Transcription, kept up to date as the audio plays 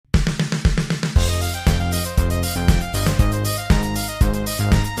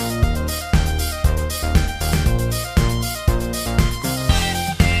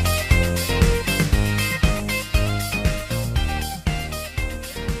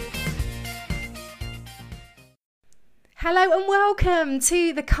Hello and welcome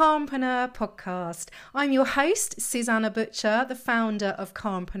to the Calmpreneur podcast. I'm your host, Suzannah Butcher, the founder of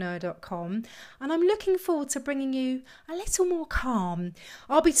calmpreneur.com, and I'm looking forward to bringing you a little more calm.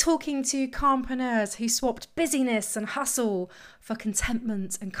 I'll be talking to calmpreneurs who swapped busyness and hustle for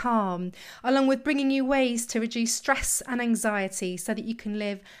contentment and calm, along with bringing you ways to reduce stress and anxiety so that you can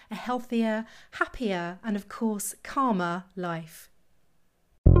live a healthier, happier, and of course, calmer life.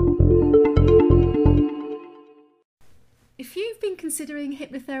 If you've been considering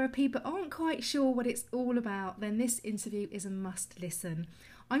hypnotherapy but aren't quite sure what it's all about, then this interview is a must listen.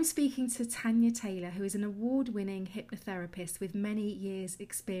 I'm speaking to Tania Taylor, who is an award-winning hypnotherapist with many years'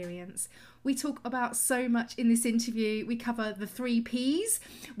 experience. We talk about so much in this interview. We cover the 3 Ps,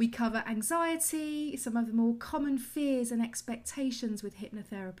 we cover anxiety, some of the more common fears and expectations with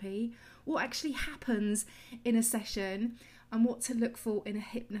hypnotherapy, what actually happens in a session, and what to look for in a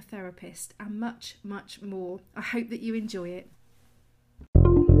hypnotherapist, and much, much more. I hope that you enjoy it.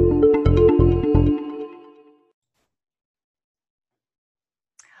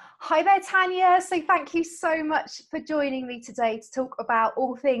 Hi there, Tania. So thank you so much for joining me today to talk about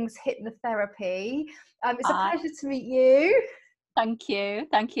all things hypnotherapy. It's a pleasure to meet you. Thank you,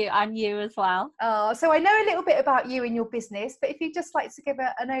 and you as well. So I know a little bit about you and your business, but if you'd just like to give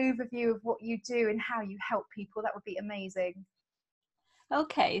an overview of what you do and how you help people, that would be amazing.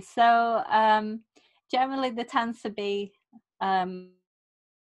 Okay, so generally there tends to be a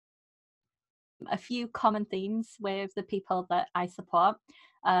few common themes with the people that I support.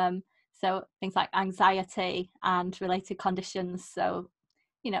 So things like anxiety and related conditions. So,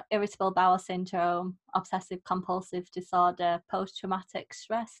 irritable bowel syndrome, obsessive compulsive disorder, post-traumatic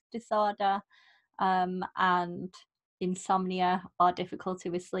stress disorder, and insomnia or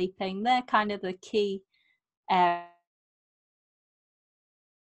difficulty with sleeping. They're kind of the key areas.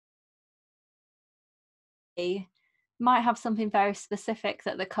 Might have something very specific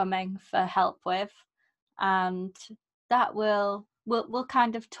that they're coming for help with, and that we'll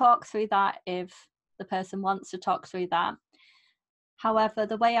kind of talk through that if the person wants to talk through that. However,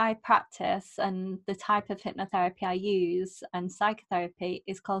 the way I practice and the type of hypnotherapy I use and psychotherapy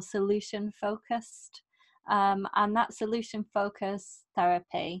is called solution focused, and that solution focused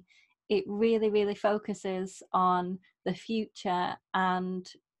therapy, it really focuses on the future and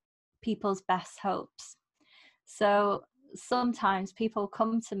people's best hopes. So sometimes people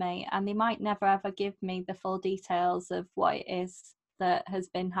come to me and they might never ever give me the full details of what it is that has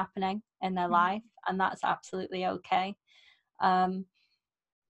been happening in their life, and that's absolutely okay.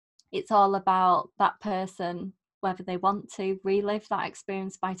 It's all about that person, whether they want to relive that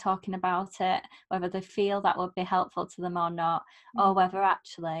experience by talking about it, whether they feel that would be helpful to them or not, or whether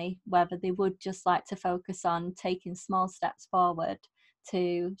they would just like to focus on taking small steps forward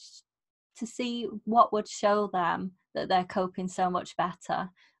to see what would show them that they're coping so much better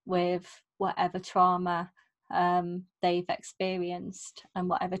with whatever trauma they've experienced and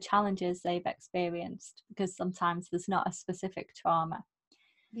whatever challenges they've experienced, because sometimes there's not a specific trauma.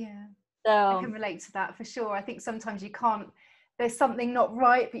 Yeah, so I can relate to that for sure. I think sometimes there's something not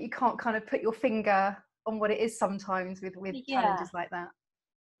right, but you can't kind of put your finger on what it is sometimes with challenges like that.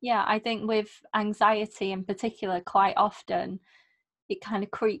 Yeah, I think with anxiety in particular, quite often it kind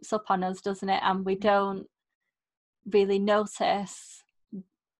of creeps up on us, doesn't it? And we don't really notice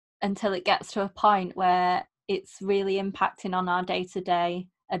until it gets to a point where it's really impacting on our day-to-day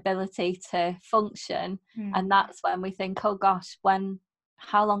ability to function. And that's when we think, oh gosh,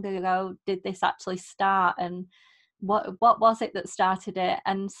 how long ago did this actually start, and what was it that started it?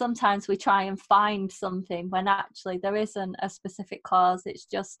 And sometimes we try and find something when actually there isn't a specific cause. It's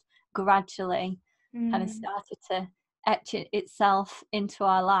just gradually kind of started to etch itself into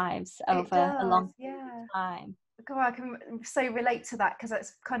our lives over a long period of time. God, I can so relate to that, because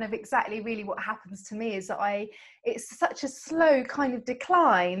that's kind of exactly really what happens to me, is that it's such a slow kind of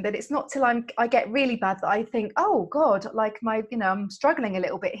decline that it's not till I get really bad that I think, oh God, like I'm struggling a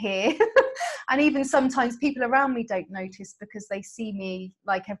little bit here. And even sometimes people around me don't notice because they see me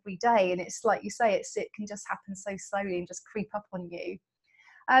like every day, and it's like you say, it can just happen so slowly and just creep up on you.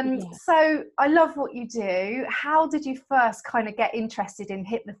 So I love what you do. How did you first kind of get interested in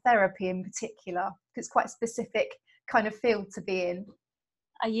hypnotherapy in particular? It's quite a specific kind of field to be in.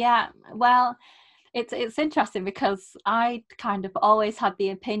 Well, it's interesting because I kind of always had the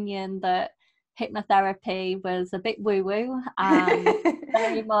opinion that hypnotherapy was a bit woo-woo and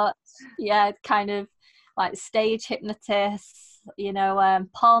very much, kind of like stage hypnotists,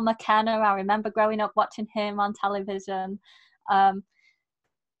 Paul McKenna. I remember growing up watching him on television.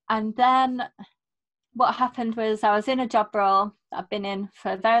 And then what happened was I was in a job role I've been in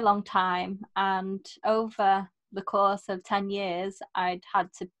for a very long time, and over the course of 10 years, I'd had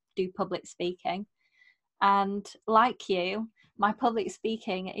to do public speaking. And like you, my public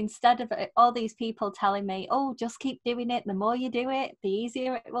speaking, instead of all these people telling me, oh, just keep doing it, the more you do it, the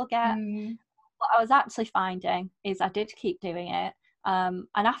easier it will get, what I was actually finding is I did keep doing it. And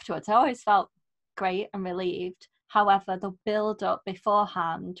afterwards, I always felt great and relieved. However, the build up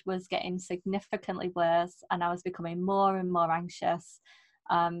beforehand was getting significantly worse, and I was becoming more and more anxious,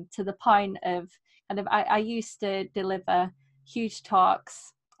 to the point of I used to deliver huge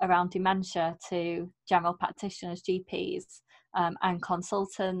talks around dementia to general practitioners, GPs, and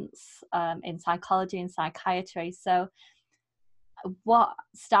consultants in psychology and psychiatry. So what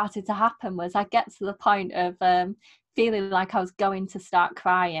started to happen was I get to the point of feeling like I was going to start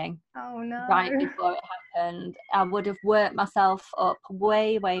crying. Oh no. Right before it happened. I would have worked myself up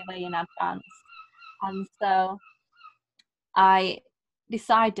way in advance. And so I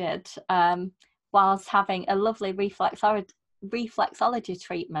decided, whilst having a lovely reflexology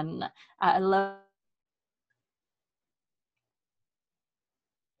treatment at a local,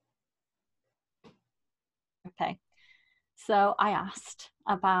 okay. So I asked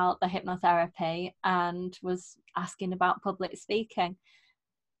about the hypnotherapy and was asking about public speaking.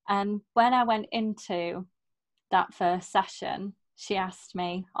 And when I went into that first session, she asked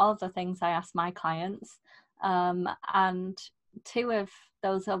me all the things I asked my clients. And two of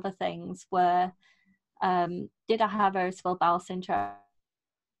those other things were, did I have irritable bowel syndrome,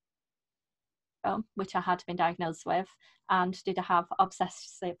 which I had been diagnosed with, and did I have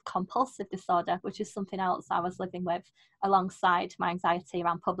obsessive compulsive disorder, which is something else I was living with alongside my anxiety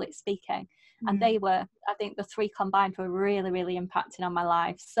around public speaking. And they were, I think the three combined were really impacting on my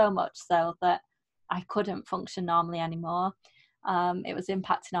life, so much so that I couldn't function normally anymore. It was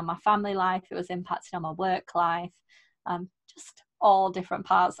impacting on my family life, it was impacting on my work life, just all different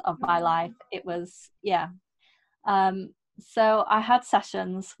parts of my life. It was, yeah. So I had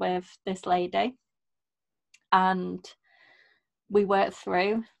sessions with this lady, and we worked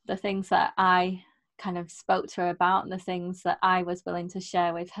through the things that I kind of spoke to her about and the things that I was willing to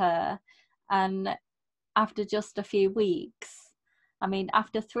share with her. And after just a few weeks, I mean,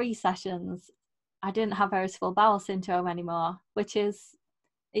 after 3 sessions, I didn't have irritable bowel syndrome anymore, which is,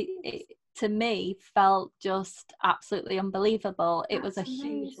 it to me felt just absolutely unbelievable. It was a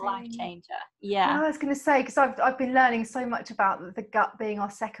huge life changer. Yeah. Well, I was going to say, because I've been learning so much about the gut being our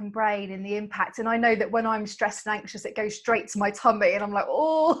second brain and the impact. And I know that when I'm stressed and anxious, it goes straight to my tummy, and I'm like,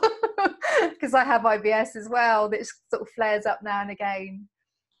 oh, because I have IBS as well, that sort of flares up now and again.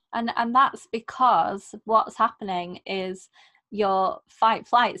 And that's because what's happening is your fight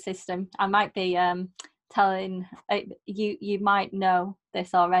flight system, I might be telling you might know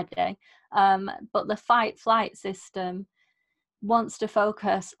this already, but the fight flight system wants to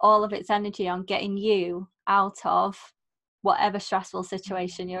focus all of its energy on getting you out of whatever stressful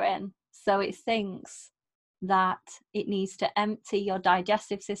situation you're in. So it thinks that it needs to empty your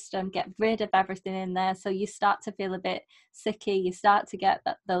digestive system, get rid of everything in there, so you start to feel a bit sicky, you start to get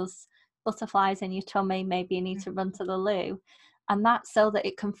those butterflies in your tummy, maybe you need to run to the loo. And that's so that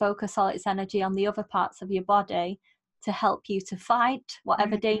it can focus all its energy on the other parts of your body to help you to fight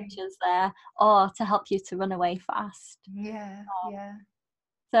whatever danger's there, or to help you to run away fast. Yeah.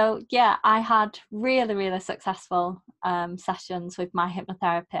 So yeah, I had really successful sessions with my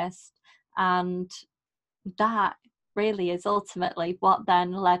hypnotherapist, and that really is ultimately what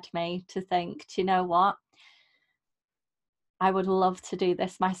then led me to think, do you know what? I would love to do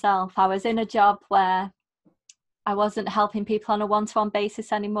this myself. I was in a job where I wasn't helping people on a one-to-one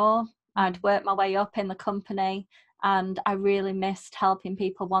basis anymore. I'd worked my way up in the company, and I really missed helping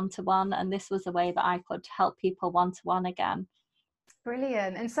people one-to-one, and this was a way that I could help people one-to-one again.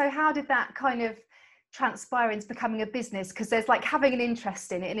 Brilliant. And so how did that kind of transpire into becoming a business? Because there's like having an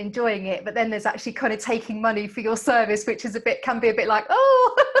interest in it and enjoying it, but then there's actually kind of taking money for your service, which is can be a bit like,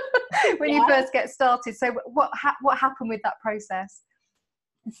 oh, when you first get started. So what happened with that process?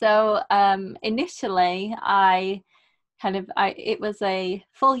 So initially it was a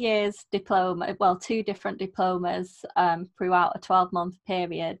full year's diploma, well, 2 different diplomas throughout a 12-month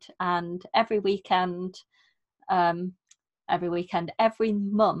period, and every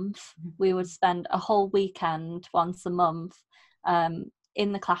month we would spend a whole weekend once a month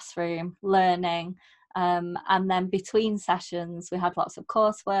in the classroom learning, and then between sessions we had lots of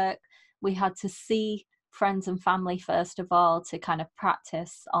coursework. We had to see friends and family first of all to kind of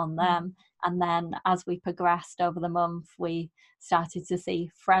practice on them, and then as we progressed over the month we started to see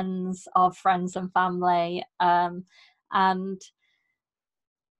friends of friends and family, and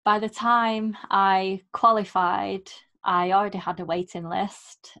by the time I qualified I already had a waiting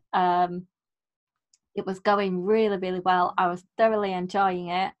list. it was going really, really well. I was thoroughly enjoying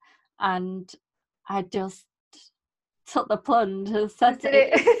it, and I just took the plunge and said Did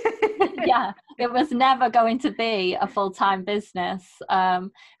it? yeah, it was never going to be a full-time business.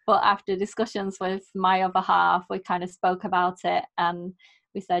 But after discussions with my other half, we kind of spoke about it, and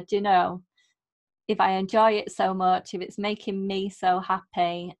we said, you know, if I enjoy it so much, if it's making me so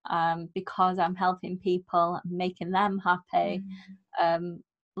happy, because I'm helping people, making them happy,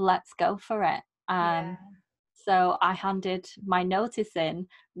 let's go for it. Yeah. So I handed my notice in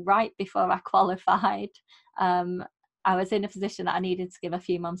right before I qualified. I was in a position that I needed to give a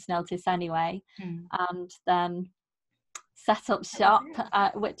few months' notice anyway, and then set up shop,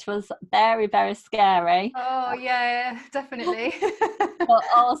 which was very, very scary. Oh yeah, definitely. But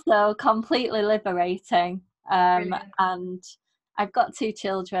also completely liberating. Brilliant. And I've got 2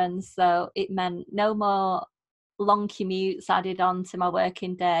 children, so it meant no more long commutes added on to my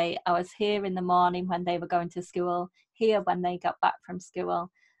working day. I was here in the morning when they were going to school, here when they got back from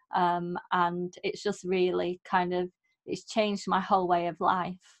school. And it's just really it's changed my whole way of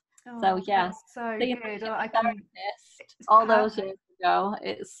life. So Oh, yes, that's so being good. a I can. therapist It's all those perfect. years ago,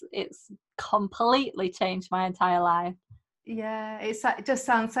 it's completely changed my entire life. Yeah, it just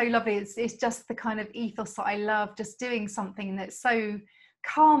sounds so lovely. It's just the kind of ethos that I love. Just doing something that's so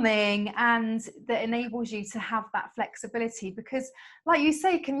calming and that enables you to have that flexibility. Because, like you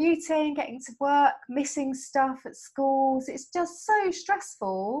say, commuting, getting to work, missing stuff at schools, it's just so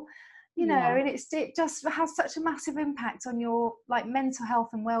stressful. Yeah. And it just has such a massive impact on your like mental health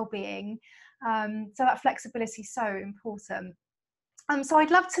and well-being. So that flexibility is so important. So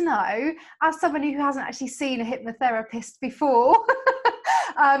I'd love to know, as somebody who hasn't actually seen a hypnotherapist before,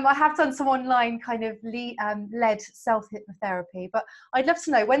 I have done some online kind of led self-hypnotherapy, but I'd love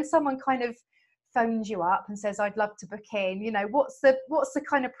to know when someone kind of phones you up and says, I'd love to book in, what's the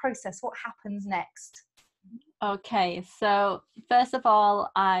kind of process? What happens next? Okay, so first of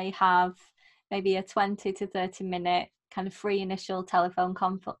all, I have maybe a 20 to 30 minute kind of free initial telephone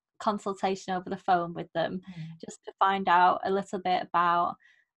consultation over the phone with them, just to find out a little bit about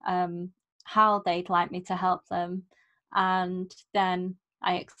how they'd like me to help them. And then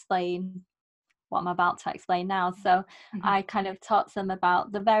I explain what I'm about to explain now. So I kind of taught them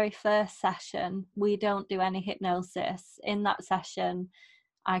about the very first session. We don't do any hypnosis. In that session,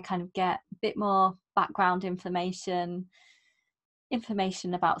 I kind of get a bit more background information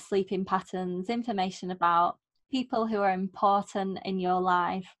about sleeping patterns, information about people who are important in your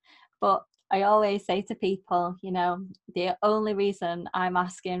life. But I always say to people, the only reason I'm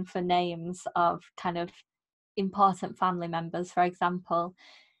asking for names of kind of important family members, for example,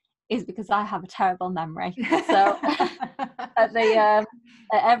 is because I have a terrible memory. So at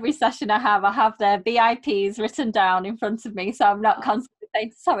every session I have their VIPs written down in front of me, so I'm not constantly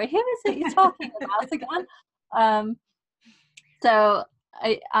saying, sorry, who is it you're talking about again? So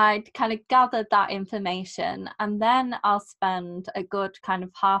I kind of gathered that information, and then I'll spend a good kind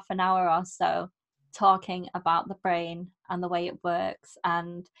of half an hour or so talking about the brain and the way it works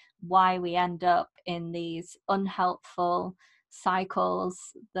and why we end up in these unhelpful cycles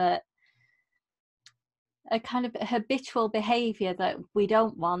that a kind of habitual behavior that we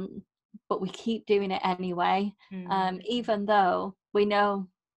don't want, but we keep doing it anyway. Even though we know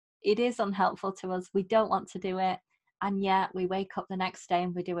it is unhelpful to us, we don't want to do it, and yet we wake up the next day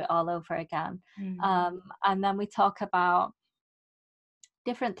and we do it all over again. And then we talk about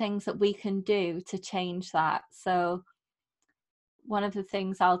different things that we can do to change that. So one of the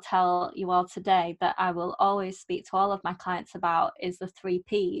things I'll tell you all today that I will always speak to all of my clients about is the 3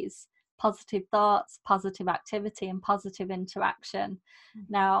 Ps: positive thoughts, positive activity, and positive interaction.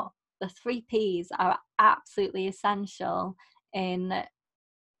 Now, the 3 Ps are absolutely essential in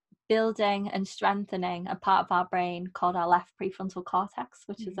building and strengthening a part of our brain called our left prefrontal cortex,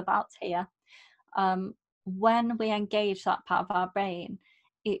 which is about here. When we engage that part of our brain,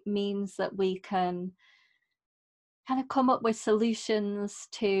 it means that we can kind of come up with solutions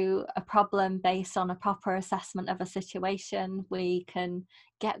to a problem based on a proper assessment of a situation. We can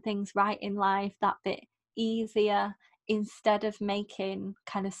get things right in life that bit easier, instead of making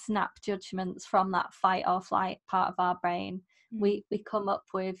kind of snap judgments from that fight or flight part of our brain. We come up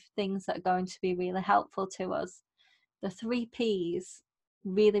with things that are going to be really helpful to us. The 3 Ps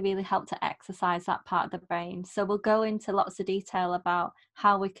really, really help to exercise that part of the brain. So we'll go into lots of detail about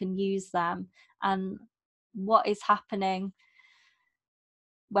how we can use them and what is happening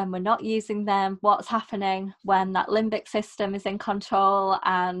when we're not using them, what's happening when that limbic system is in control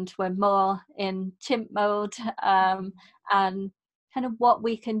and we're more in chimp mode, and kind of what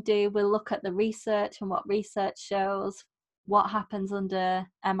we can do. We'll look at the research and what research shows. what happens under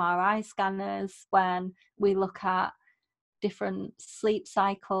MRI scanners when we look at different sleep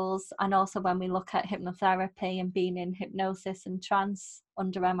cycles, and also when we look at hypnotherapy and being in hypnosis and trance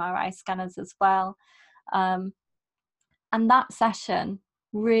under MRI scanners as well. And that session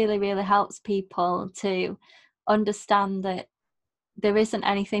really, really helps people to understand that there isn't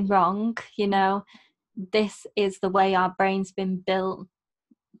anything wrong. You know, this is the way our brain's been built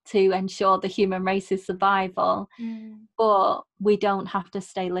to ensure the human race's survival. But we don't have to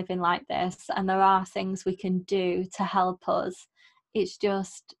stay living like this, and there are things we can do to help us. It's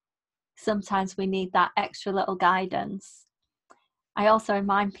just sometimes we need that extra little guidance. I also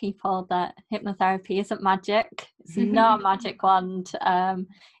remind people that hypnotherapy isn't magic. It's not a magic wand.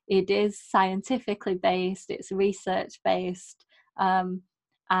 It is scientifically based, it's research based,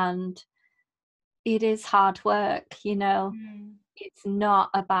 and it is hard work, you know. It's not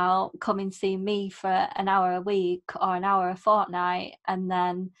about come and see me for an hour a week or an hour a fortnight and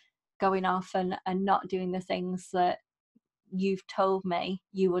then going off and not doing the things that you've told me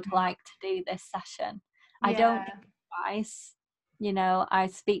you would like to do this session. Yeah. I don't give advice. You know, I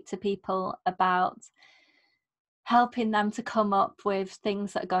speak to people about helping them to come up with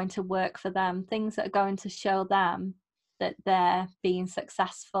things that are going to work for them, things that are going to show them that they're being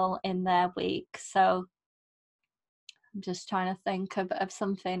successful in their week. So I'm just trying to think of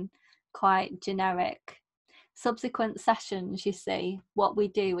something quite generic. Subsequent sessions, you see, what we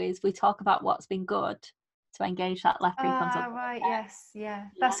do is we talk about what's been good to engage that left prefrontal cortex. Right, yes, yeah.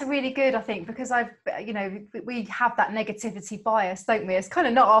 That's a really good, I think, because we have that negativity bias, don't we? It's kind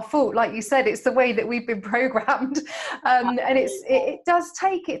of not our fault, like you said, it's the way that we've been programmed. And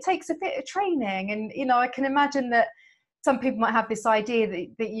it takes a bit of training, and you know, I can imagine that some people might have this idea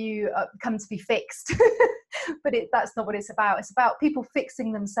that you come to be fixed, but that's not what it's about. It's about people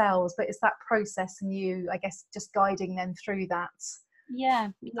fixing themselves, but it's that process, and you, I guess, just guiding them through that.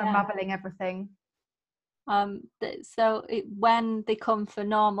 Unraveling everything. So when they come for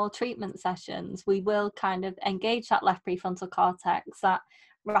normal treatment sessions, we will kind of engage that left prefrontal cortex, that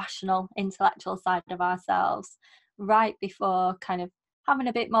rational intellectual side of ourselves, right before kind of having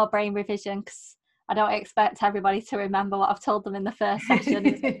a bit more brain revision, because I don't expect everybody to remember what I've told them in the first session.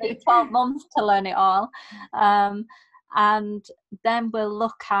 It's been 12 months to learn it all. And then we'll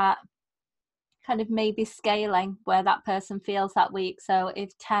look at kind of maybe scaling where that person feels that week. So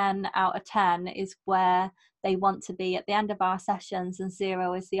if 10 out of 10 is where they want to be at the end of our sessions and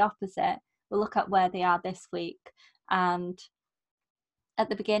 0 is the opposite, we'll look at where they are this week. And at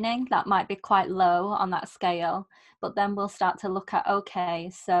the beginning, that might be quite low on that scale, but then we'll start to look at, okay,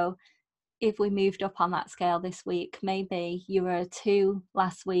 so if we moved up on that scale this week, maybe you were a 2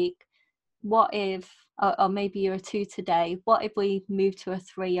 last week, what if, or maybe you're a 2 today, what if we move to a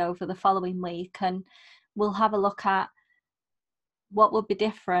 3 over the following week? And we'll have a look at what would be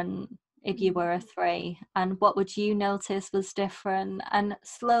different if you were a 3, and what would you notice was different. And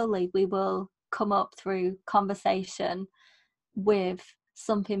slowly we will come up through conversation with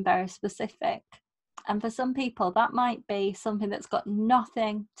something very specific. And for some people that might be something that's got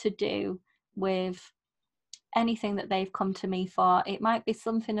nothing to do with anything that they've come to me for. It might be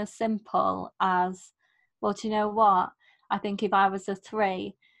something as simple as, well, do you know what? I think if I was a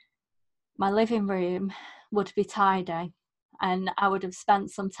 3, my living room would be tidy, and I would have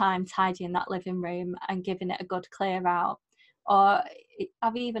spent some time tidying that living room and giving it a good clear out. Or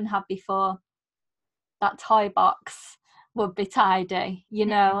I've even had before that toy box would be tidy, you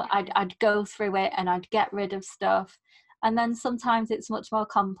know. I'd go through it and I'd get rid of stuff. And then sometimes it's much more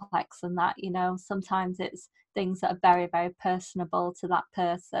complex than that, you know. Sometimes it's things that are very, very personable to that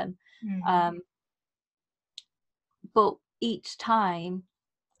person. But each time,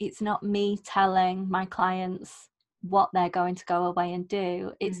 it's not me telling my clients what they're going to go away and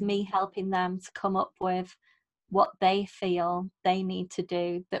do. It's me helping them to come up with what they feel they need to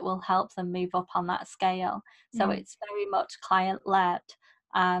do that will help them move up on that scale. So it's very much client-led,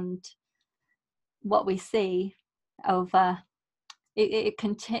 and what we see over it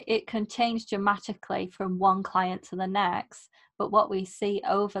can change dramatically from one client to the next, but what we see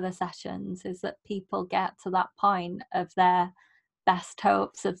over the sessions is that people get to that point of their best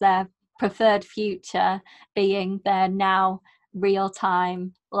hopes, of their preferred future being their now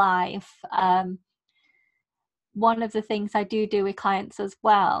real-time life. One of the things I do with clients as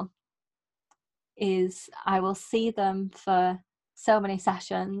well is I will see them for so many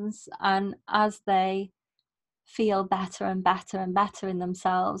sessions, and as they feel better and better and better in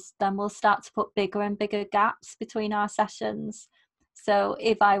themselves, then we'll start to put bigger and bigger gaps between our sessions. So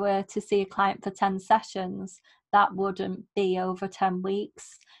if I were to see a client for 10 sessions, that wouldn't be over 10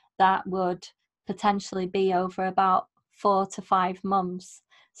 weeks. That would potentially be over about 4 to 5 months,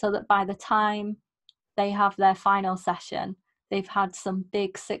 so that by the time they have their final session, they've had some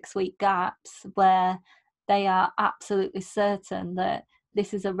big 6-week gaps where they are absolutely certain that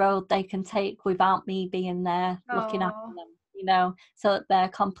this is a road they can take without me being there looking after Oh. them, so that they're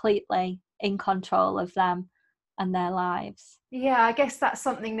completely in control of them and their lives. Yeah, I guess that's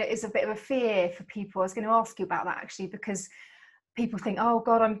something that is a bit of a fear for people. I was going to ask you about that actually, because people think, oh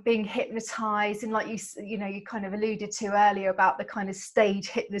God, I'm being hypnotized. And like you kind of alluded to earlier about the kind of stage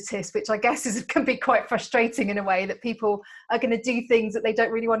hypnotist, which I guess can be quite frustrating in a way, that people are going to do things that they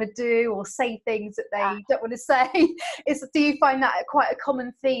don't really want to do, or say things that they don't want to say. Do you find that quite a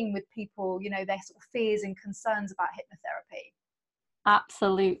common theme with people, their sort of fears and concerns about hypnotherapy?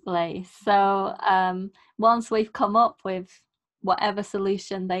 Absolutely. So once we've come up with whatever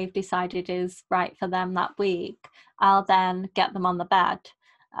solution they've decided is right for them that week, I'll then get them on the bed,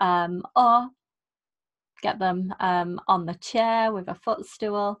 or get them on the chair with a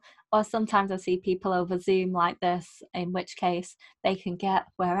footstool, or sometimes I see people over Zoom like this, in which case they can get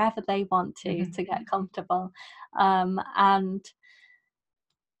wherever they want to get comfortable. And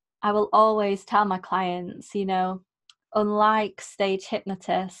I will always tell my clients, unlike stage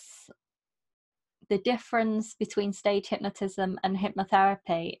hypnotists, the difference between stage hypnotism and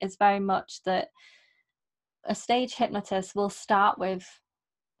hypnotherapy is very much that a stage hypnotist will start with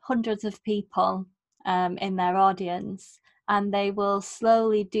hundreds of people in their audience, and they will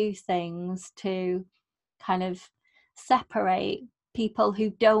slowly do things to kind of separate people who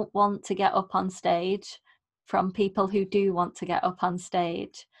don't want to get up on stage from people who do want to get up on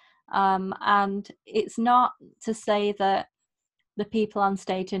stage. And it's not to say that the people on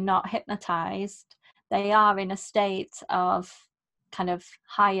stage are not hypnotized. They are in a state of kind of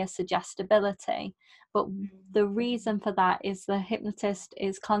higher suggestibility, but the reason for that is the hypnotist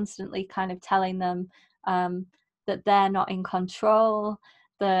is constantly kind of telling them that they're not in control,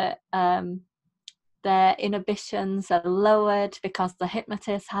 that their inhibitions are lowered because the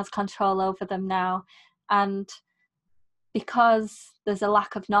hypnotist has control over them now. And because there's a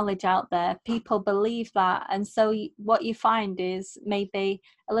lack of knowledge out there, people believe that. And so what you find is maybe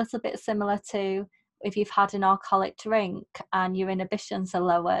a little bit similar to if you've had an alcoholic drink and your inhibitions are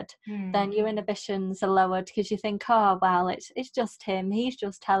lowered, then your inhibitions are lowered because you think, oh, well, it's just him. He's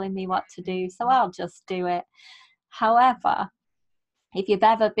just telling me what to do, so I'll just do it. However, if you've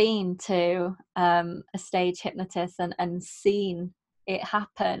ever been to a stage hypnotist and seen it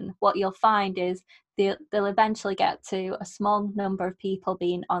happen, what you'll find is they'll eventually get to a small number of people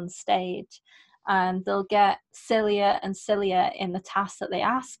being on stage, and they'll get sillier and sillier in the tasks that they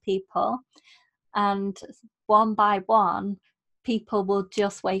ask people, and one by one people will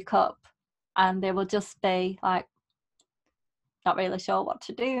just wake up and they will just be like, not really sure what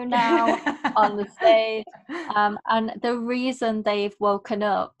to do now on the stage. And the reason they've woken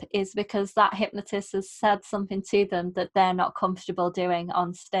up is because that hypnotist has said something to them that they're not comfortable doing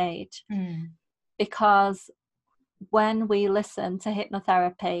on stage. Because when we listen to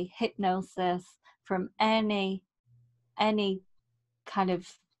hypnotherapy, hypnosis from any kind of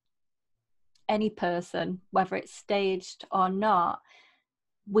any person, whether it's staged or not,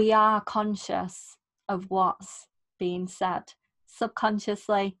 we are conscious of what's being said.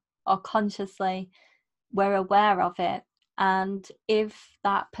 Subconsciously or consciously, we're aware of it. And if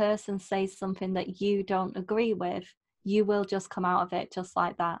that person says something that you don't agree with, you will just come out of it just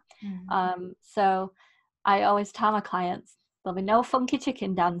like that. So I always tell my clients, there'll be no funky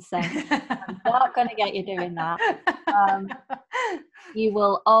chicken dancing. I'm not going to get you doing that. You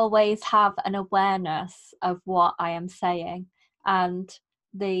will always have an awareness of what I am saying. And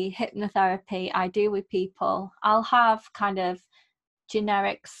the hypnotherapy I do with people, I'll have kind of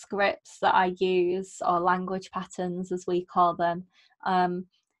generic scripts that I use, or language patterns as we call them.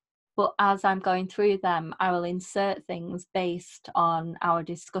 But as I'm going through them, I will insert things based on our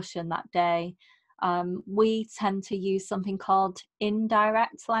discussion that day. We tend to use something called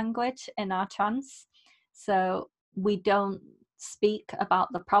indirect language in our trance. So we don't speak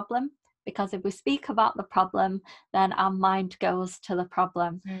about the problem, because if we speak about the problem, then our mind goes to the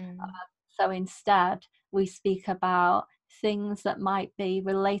problem. So instead, we speak about things that might be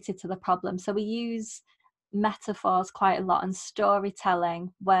related to the problem. So we use metaphors quite a lot, and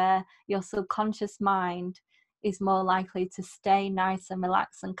storytelling, where your subconscious mind is more likely to stay nice and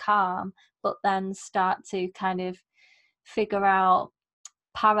relaxed and calm, but then start to kind of figure out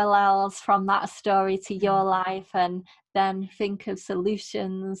parallels from that story to your life, and then think of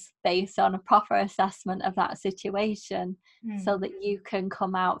solutions based on a proper assessment of that situation, so that you can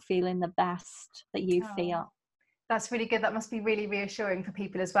come out feeling the best that you feel. That's really good. That must be really reassuring for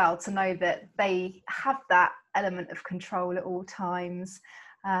people as well, to know that they have that element of control at all times.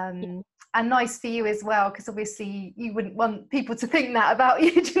 And nice for you as well, because obviously you wouldn't want people to think that about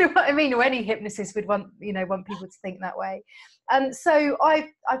you. Do you know what I mean? Or any hypnotist would want people to think that way. So I'm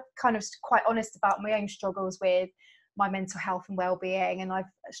kind of quite honest about my own struggles with my mental health and well-being, and I've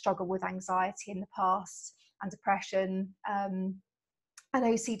struggled with anxiety in the past, and depression, and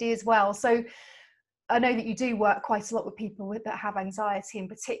OCD as well. So I know that you do work quite a lot with people that have anxiety in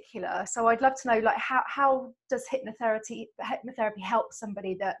particular. So I'd love to know, like, how does hypnotherapy help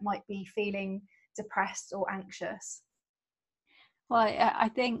somebody that might be feeling depressed or anxious? Well, I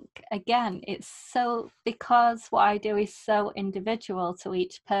think, again, it's so, because what I do is so individual to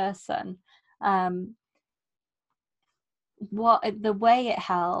each person, the way it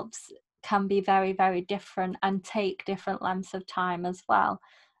helps can be very, very different and take different lengths of time as well,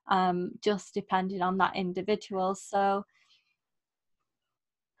 just depending on that individual. So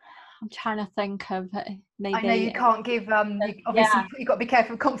I'm trying to think of maybe. I know you can't give obviously you've got to be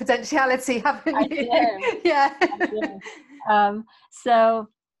careful of confidentiality, haven't you? I do. Yeah. I do. So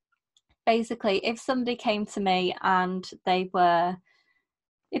basically, if somebody came to me and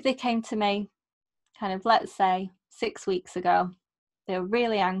if they came to me kind of, let's say, 6 weeks ago, they were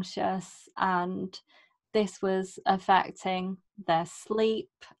really anxious and this was affecting their sleep.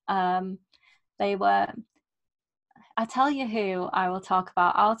 I tell you who I will talk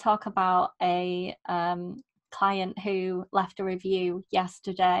about. I'll talk about a client who left a review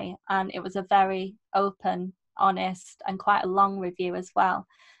yesterday, and it was a very open, honest, and quite a long review as well.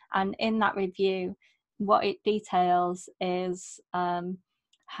 And in that review, what it details is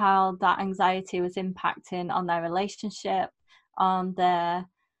how that anxiety was impacting on their relationship, on their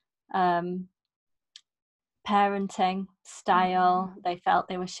parenting style. They felt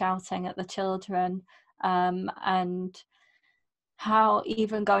they were shouting at the children, and how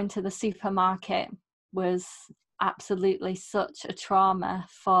even going to the supermarket was absolutely such a trauma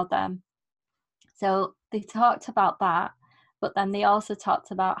for them. So they talked about that, but then they also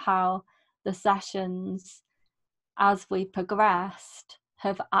talked about how the sessions, as we progressed,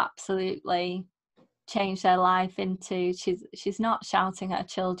 have absolutely changed their life into, she's not shouting at her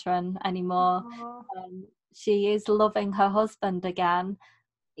children anymore. She is loving her husband again,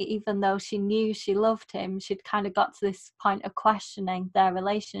 even though she knew she loved him. She'd kind of got to this point of questioning their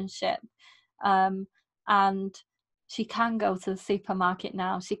relationship, and she can go to the supermarket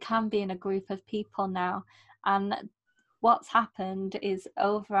now. She can be in a group of people now. And what's happened is,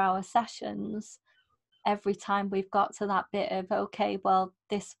 over our sessions, every time we've got to that bit of, okay, well,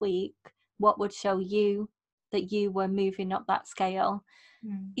 this week, what would show you that you were moving up that scale?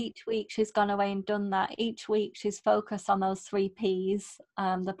 Each week she's gone away and done that. Each week she's focused on those 3 P's,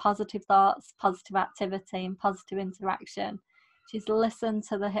 the positive thoughts, positive activity, and positive interaction. She's listened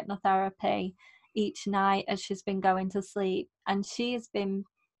to the hypnotherapy each night as she's been going to sleep, and she has been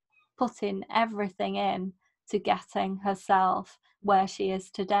putting everything in to getting herself where she is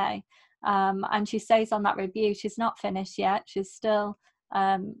today. And she says on that review, she's not finished yet. She's still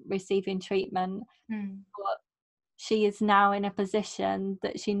receiving treatment, but she is now in a position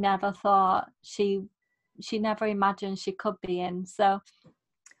that she never thought she never imagined she could be in. So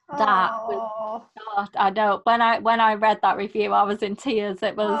that was, God, I know, when I read that review, I was in tears.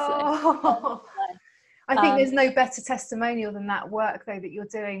 It was I think there's no better testimonial than that work, though, that you're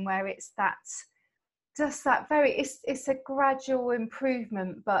doing, where it's that just that very, it's a gradual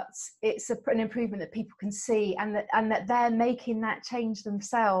improvement, but it's an improvement that people can see, and that they're making that change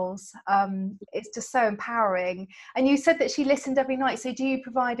themselves. It's just so empowering. And you said that she listened every night, so do you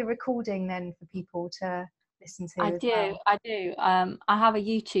provide a recording then for people to listen to? I do. I have a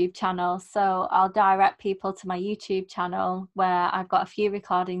YouTube channel, so I'll direct people to my YouTube channel, where I've got a few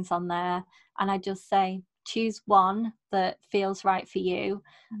recordings on there, and I just say, choose one that feels right for you,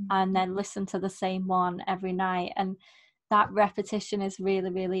 and then listen to the same one every night. And that repetition is really,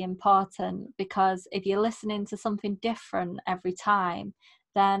 really important, because if you're listening to something different every time,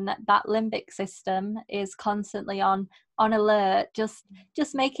 then that limbic system is constantly on alert, just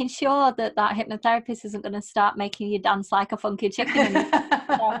making sure that hypnotherapist isn't going to start making you dance like a funky chicken.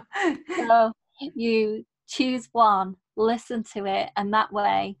 So you choose one, listen to it, and that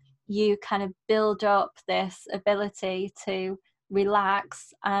way you kind of build up this ability to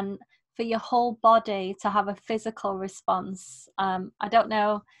relax and for your whole body to have a physical response. I don't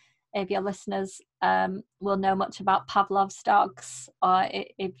know if your listeners will know much about Pavlov's dogs, or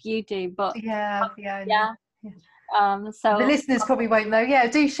if you do, but yeah. So the listeners probably won't know. Yeah,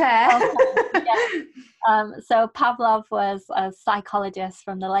 do share. Okay. So Pavlov was a psychologist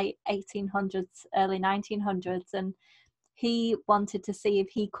from the late 1800s, early 1900s, and he wanted to see if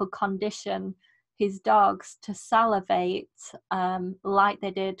he could condition his dogs to salivate like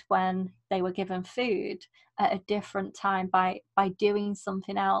they did when they were given food at a different time by doing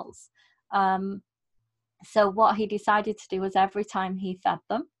something else. So what he decided to do was every time he fed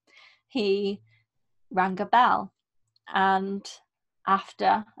them, he rang a bell. And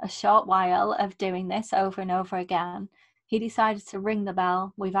after a short while of doing this over and over again, he decided to ring the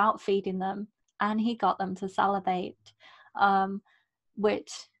bell without feeding them, and he got them to salivate,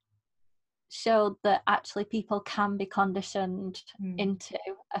 which showed that actually people can be conditioned into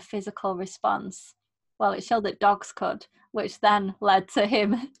a physical response. Well, it showed that dogs could, which then led to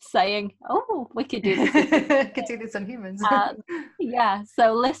him saying, oh, we could do this. Could do this on humans. Yeah,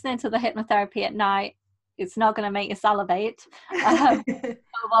 so listening to the hypnotherapy at night, it's not going to make you salivate. So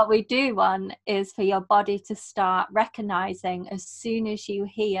what we do want is for your body to start recognizing as soon as you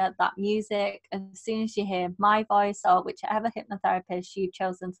hear that music, as soon as you hear my voice or whichever hypnotherapist you've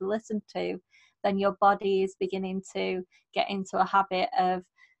chosen to listen to, then your body is beginning to get into a habit of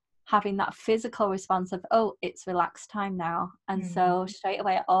having that physical response of, oh, it's relaxed time now. And so straight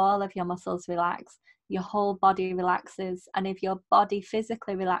away, all of your muscles relax, your whole body relaxes. And if your body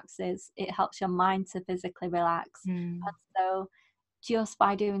physically relaxes, it helps your mind to physically relax. And so just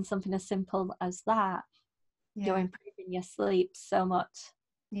by doing something as simple as that, you're improving your sleep so much.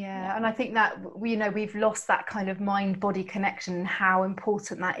 Yeah, and I think that we've lost that kind of mind-body connection, and how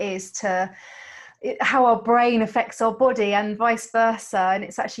important that is to how our brain affects our body and vice versa. And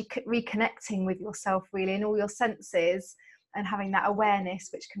it's actually reconnecting with yourself really in all your senses and having that awareness,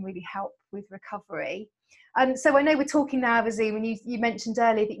 which can really help with recovery. And so I know we're talking now over Zoom, and you mentioned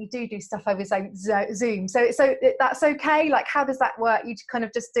earlier that you do stuff over Zoom. So that's okay. Like, how does that work? You kind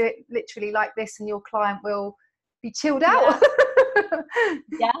of just do it literally like this, and your client will be chilled out.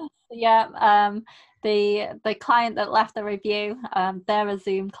 Yeah. The client that left the review, they're a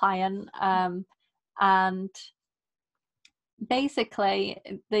Zoom client, and basically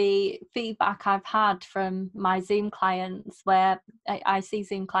the feedback I've had from my Zoom clients, where I see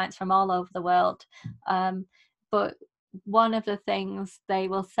Zoom clients from all over the world, but one of the things they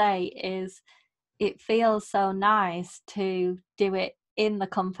will say is it feels so nice to do it in the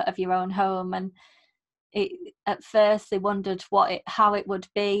comfort of your own home. And at first they wondered how it would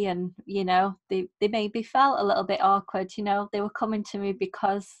be, and they maybe felt a little bit awkward. They were coming to me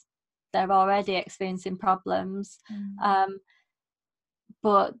because they're already experiencing problems,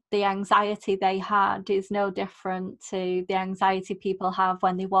 but the anxiety they had is no different to the anxiety people have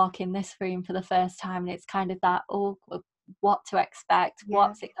when they walk in this room for the first time, and it's kind of that, oh, what to expect,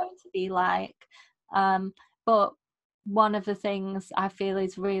 what's it going to be like. But one of the things I feel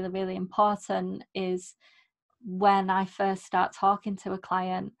is really, really important is when I first start talking to a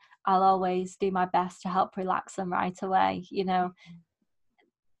client, I'll always do my best to help relax them right away.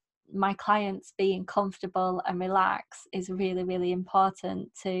 My clients being comfortable and relaxed is really, really important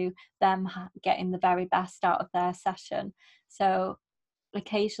to them getting the very best out of their session. So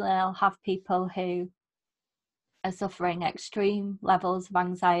occasionally I'll have people who are suffering extreme levels of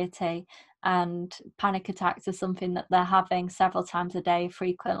anxiety, and panic attacks are something that they're having several times a day,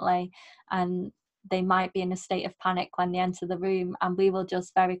 frequently, and they might be in a state of panic when they enter the room, and we will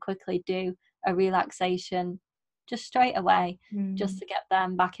just very quickly do a relaxation just straight away, just to get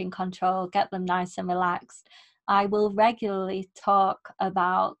them back in control, get them nice and relaxed. I will regularly talk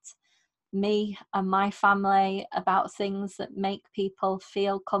about me and my family, about things that make people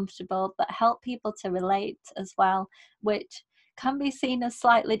feel comfortable, that help people to relate as well, which can be seen as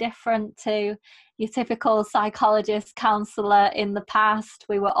slightly different to your typical psychologist, counsellor. In the past,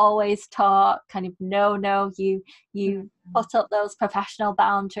 we were always taught kind of, no, you put up those professional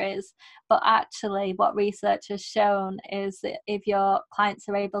boundaries. But actually what research has shown is that if your clients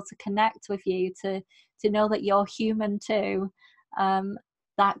are able to connect with you, to know that you're human too,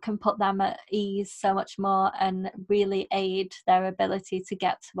 that can put them at ease so much more and really aid their ability to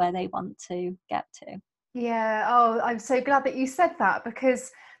get to where they want to get to. Yeah. Oh, I'm so glad that you said that,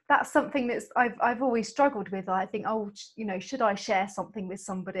 because that's something that's I've always struggled with. I think, should I share something with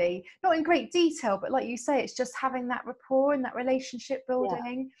somebody? Not in great detail, but like you say, it's just having that rapport and that relationship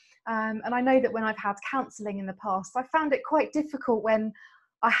building. Yeah. And I know that when I've had counselling in the past, I found it quite difficult when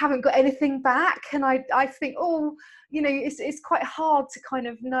I haven't got anything back, and I think, it's quite hard to kind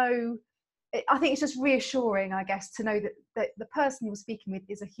of know. I think it's just reassuring, I guess, to know that the person you're speaking with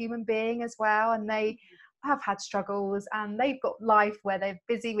is a human being as well, and they have had struggles, and they've got life where they're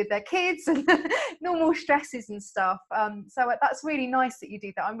busy with their kids and normal stresses and stuff. So that's really nice that you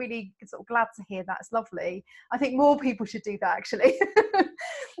do that. I'm really sort of glad to hear that. It's lovely. I think more people should do that, actually.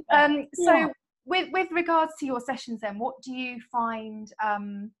 Yeah. So with regards to your sessions then, what do you find,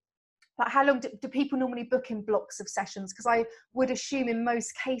 like how long do people normally book in blocks of sessions? Because I would assume in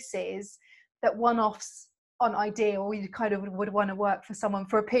most cases that one-offs aren't ideal. You kind of would want to work for someone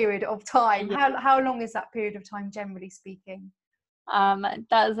for a period of time. Yeah. How long is that period of time, generally speaking?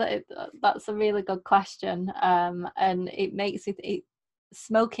 That's a really good question, and it makes it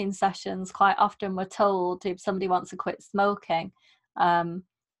smoking sessions, quite often we're told if somebody wants to quit smoking,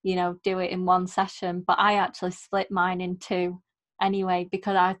 do it in one session, but I actually split mine in two anyway,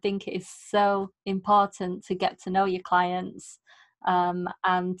 because I think it is so important to get to know your clients,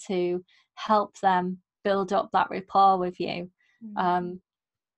 and to help them build up that rapport with you.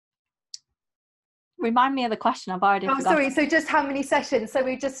 Remind me of the question, I've already forgotten. Sorry, so just how many sessions? So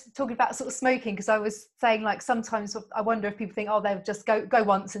we're just talking about sort of smoking, because I was saying like sometimes I wonder if people think, oh, they'll just go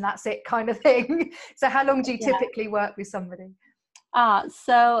once and that's it kind of thing. So how long do you typically work with somebody?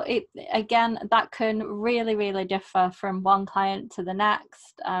 So it, again, that can really, really differ from one client to the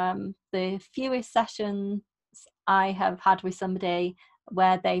next. The fewest sessions I have had with somebody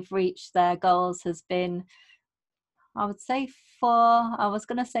where they've reached their goals has been, I would say 4. I was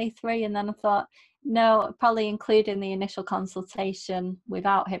going to say 3, and then I thought, no, probably including the initial consultation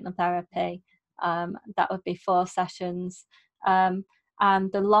without hypnotherapy, that would be 4 sessions. And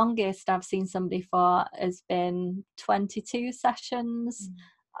the longest I've seen somebody for has been 22 sessions.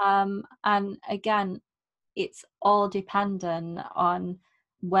 And again, it's all dependent on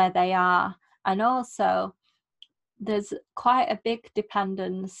where they are. And also, there's quite a big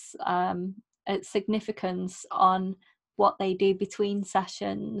dependence, significance on what they do between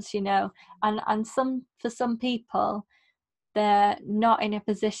sessions, and for some people, they're not in a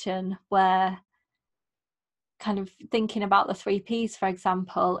position where kind of thinking about the 3 Ps, for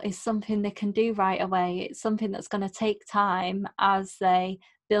example, is something they can do right away. It's something that's going to take time as they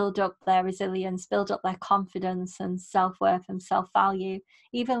build up their resilience, build up their confidence and self-worth and self-value.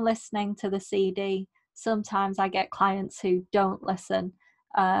 Even listening to the CD, sometimes I get clients who don't listen,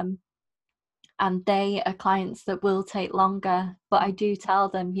 and they are clients that will take longer, but I do tell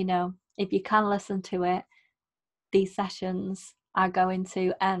them, if you can listen to it, these sessions are going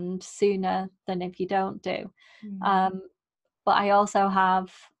to end sooner than if you don't do. But I also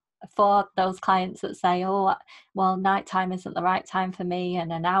have, for those clients that say, oh, well, nighttime isn't the right time for me,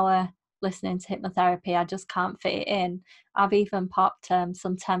 and an hour listening to hypnotherapy, I just can't fit it in. I've even popped some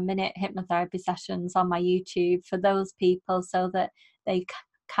 10-minute hypnotherapy sessions on my YouTube for those people, so that they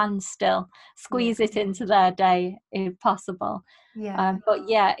can still squeeze it into their day if possible. But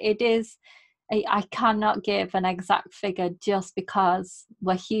yeah, it is, I cannot give an exact figure, just because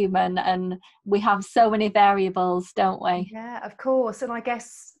we're human and we have so many variables, don't we? Yeah, of course. And I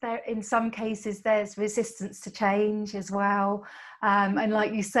guess there, in some cases, there's resistance to change as well. And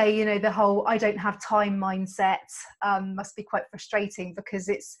like you say, the whole "I don't have time" mindset must be quite frustrating, because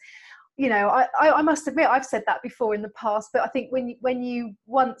it's, I must admit I've said that before in the past, but I think when you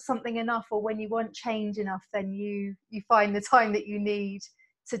want something enough, or when you want change enough, then you find the time that you need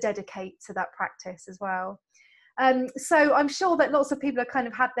to dedicate to that practice as well. So I'm sure that lots of people have kind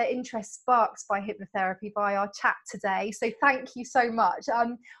of had their interest sparked by hypnotherapy by our chat today. So thank you so much.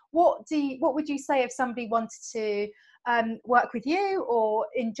 What would you say if somebody wanted to work with you, or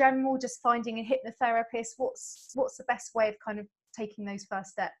in general just finding a hypnotherapist? What's the best way of kind of taking those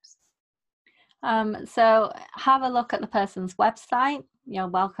first steps? So have a look at the person's website. You're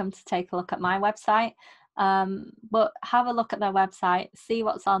welcome to take a look at my website. But have a look at their website, see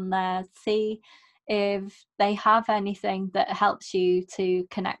what's on there, see if they have anything that helps you to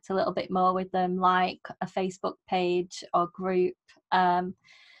connect a little bit more with them, like a Facebook page or group. And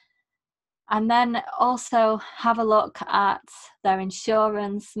then also have a look at their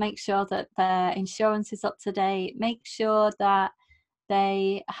insurance, make sure that their insurance is up to date, make sure that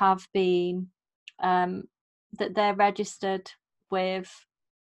they have been, that they're registered with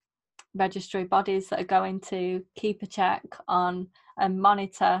registry bodies that are going to keep a check on and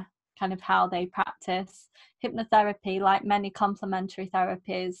monitor kind of how they practice. Hypnotherapy, like many complementary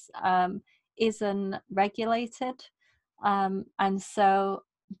therapies, isn't regulated, and so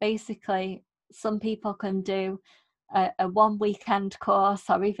basically some people can do a 1 weekend course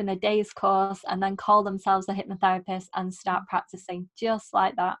or even a day's course and then call themselves a hypnotherapist and start practicing just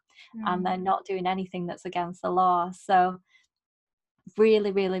like that, and they're not doing anything that's against the law. So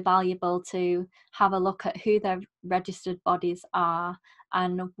really, really valuable to have a look at who their registered bodies are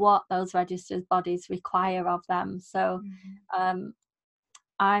and what those registered bodies require of them. So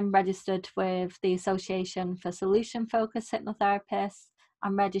I'm registered with the Association for Solution Focused Hypnotherapists.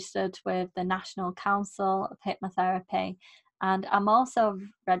 I'm registered with the National Council of Hypnotherapy, and I'm also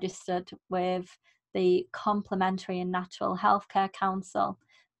registered with the Complementary and Natural Healthcare Council,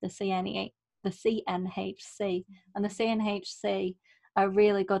 the CNHC. And the CNHC are a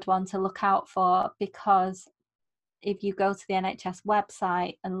really good one to look out for, because if you go to the NHS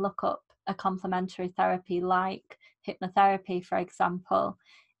website and look up a complementary therapy like hypnotherapy, for example,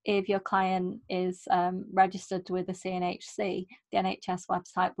 if your client is registered with the CNHC, the NHS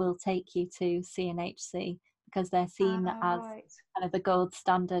website will take you to CNHC, because they're seen as Right. kind of the gold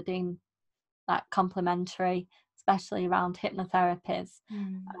standard in that complementary, especially around hypnotherapies.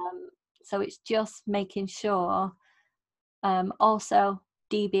 So it's just making sure. Also,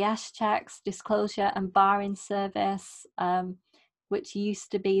 DBS checks, disclosure and barring service, which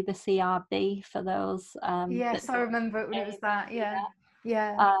used to be the CRB for those Yes, that I don't remember it when it was that. Yeah.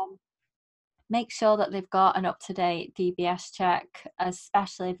 Yeah. make sure that they've got an up-to-date DBS check,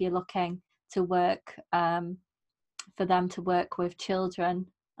 especially if you're looking to work for them to work with children.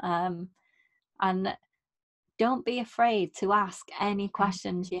 And don't be afraid to ask any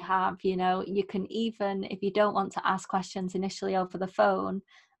questions you have. You know, you can, even if you don't want to ask questions initially over the phone,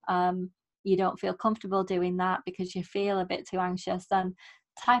 you don't feel comfortable doing that because you feel a bit too anxious, then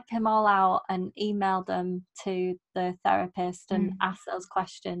type them all out and email them to the therapist and ask those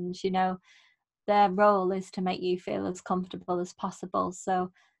questions. You know, their role is to make you feel as comfortable as possible.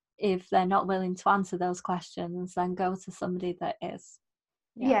 So if they're not willing to answer those questions, then go to somebody that is.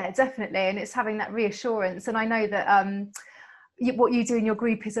 Yeah, definitely. And it's having that reassurance. And I know that what you do in your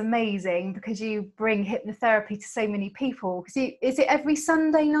group is amazing, because you bring hypnotherapy to so many people. Because is it every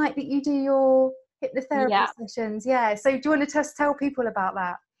Sunday night that you do your hypnotherapy Yeah. sessions? Yeah. So do you want to just tell people about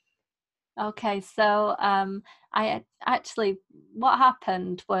that? Okay, so I actually, what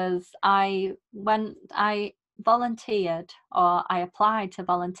happened was I volunteered, or I applied to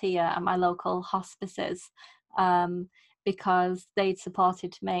volunteer at my local hospices, because they'd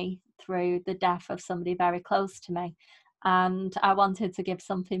supported me through the death of somebody very close to me, and I wanted to give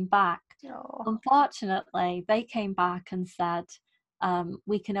something back. Oh. Unfortunately, they came back and said,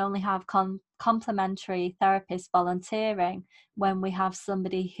 we can only have complementary therapists volunteering when we have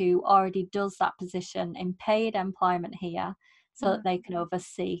somebody who already does that position in paid employment here, so that they can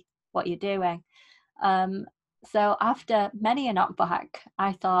oversee what you're doing. So after many a knockback,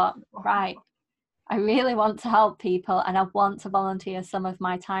 I thought, right, I really want to help people, and I want to volunteer some of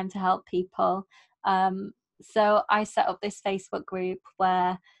my time to help people. So I set up this Facebook group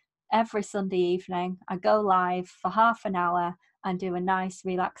where every Sunday evening I go live for half an hour and do a nice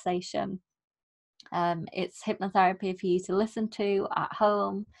relaxation. It's hypnotherapy for you to listen to at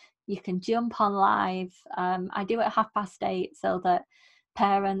home. You can jump on live. I do it at 8:30 so that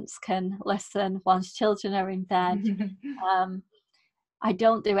parents can listen once children are in bed. I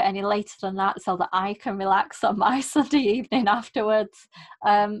don't do it any later than that so that I can relax on my Sunday evening afterwards.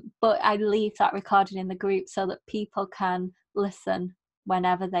 But I leave that recording in the group so that people can listen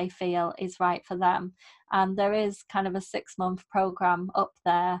whenever they feel is right for them. And there is kind of a 6-month program up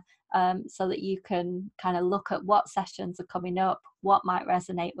there, so that you can kind of look at what sessions are coming up, what might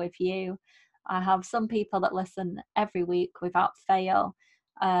resonate with you. I have some people that listen every week without fail.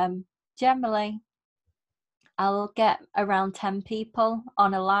 Generally, I'll get around 10 people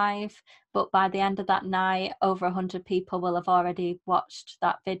on a live, but by the end of that night, over 100 people will have already watched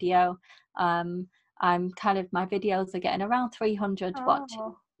that video. My videos are getting around 300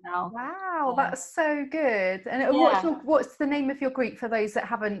 watching now. Wow, that's so good. And what's the name of your group for those that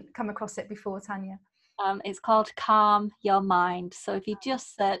haven't come across it before, Tania? It's called Calm Your Mind. So if you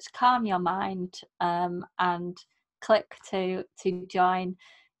just search Calm Your Mind, and click to join,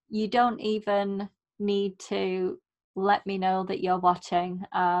 you don't even need to let me know that you're watching.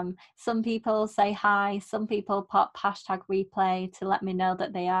 Some people say hi, some people pop #replay to let me know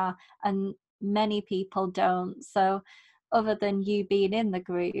that they are, and many people don't. So other than you being in the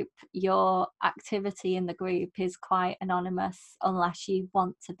group, your activity in the group is quite anonymous unless you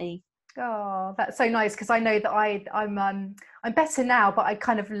want to be. Oh, that's so nice, because I know that I'm better now, but I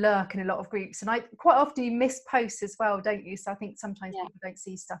kind of lurk in a lot of groups, and I quite often you miss posts as well, don't you? So I think sometimes people don't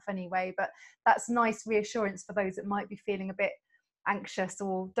see stuff anyway, but that's nice reassurance for those that might be feeling a bit anxious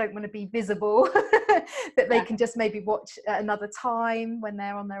or don't want to be visible, that they can just maybe watch at another time when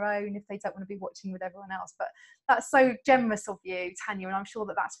they're on their own, if they don't want to be watching with everyone else. But that's so generous of you, Tania, and I'm sure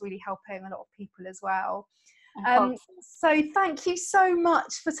that that's really helping a lot of people as well. I hope so. So thank you so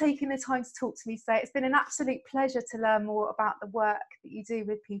much for taking the time to talk to me today. It's been an absolute pleasure to learn more about the work that you do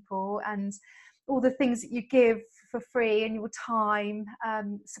with people and all the things that you give for free and your time,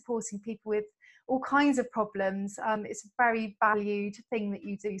 supporting people with all kinds of problems. It's a very valued thing that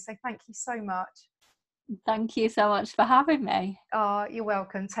you do. So thank you so much. Thank you so much for having me. Oh, you're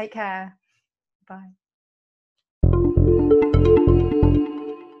welcome. Take care. Bye.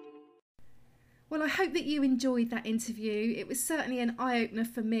 Well, I hope that you enjoyed that interview. It was certainly an eye-opener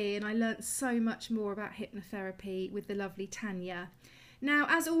for me, and I learnt so much more about hypnotherapy with the lovely Tania. Now,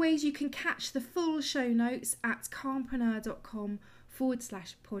 as always, you can catch the full show notes at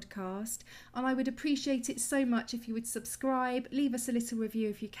calmpreneur.com/podcast, and I would appreciate it so much if you would subscribe, leave us a little review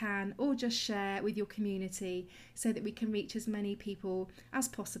if you can, or just share with your community so that we can reach as many people as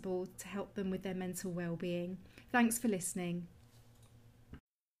possible to help them with their mental well-being. Thanks for listening.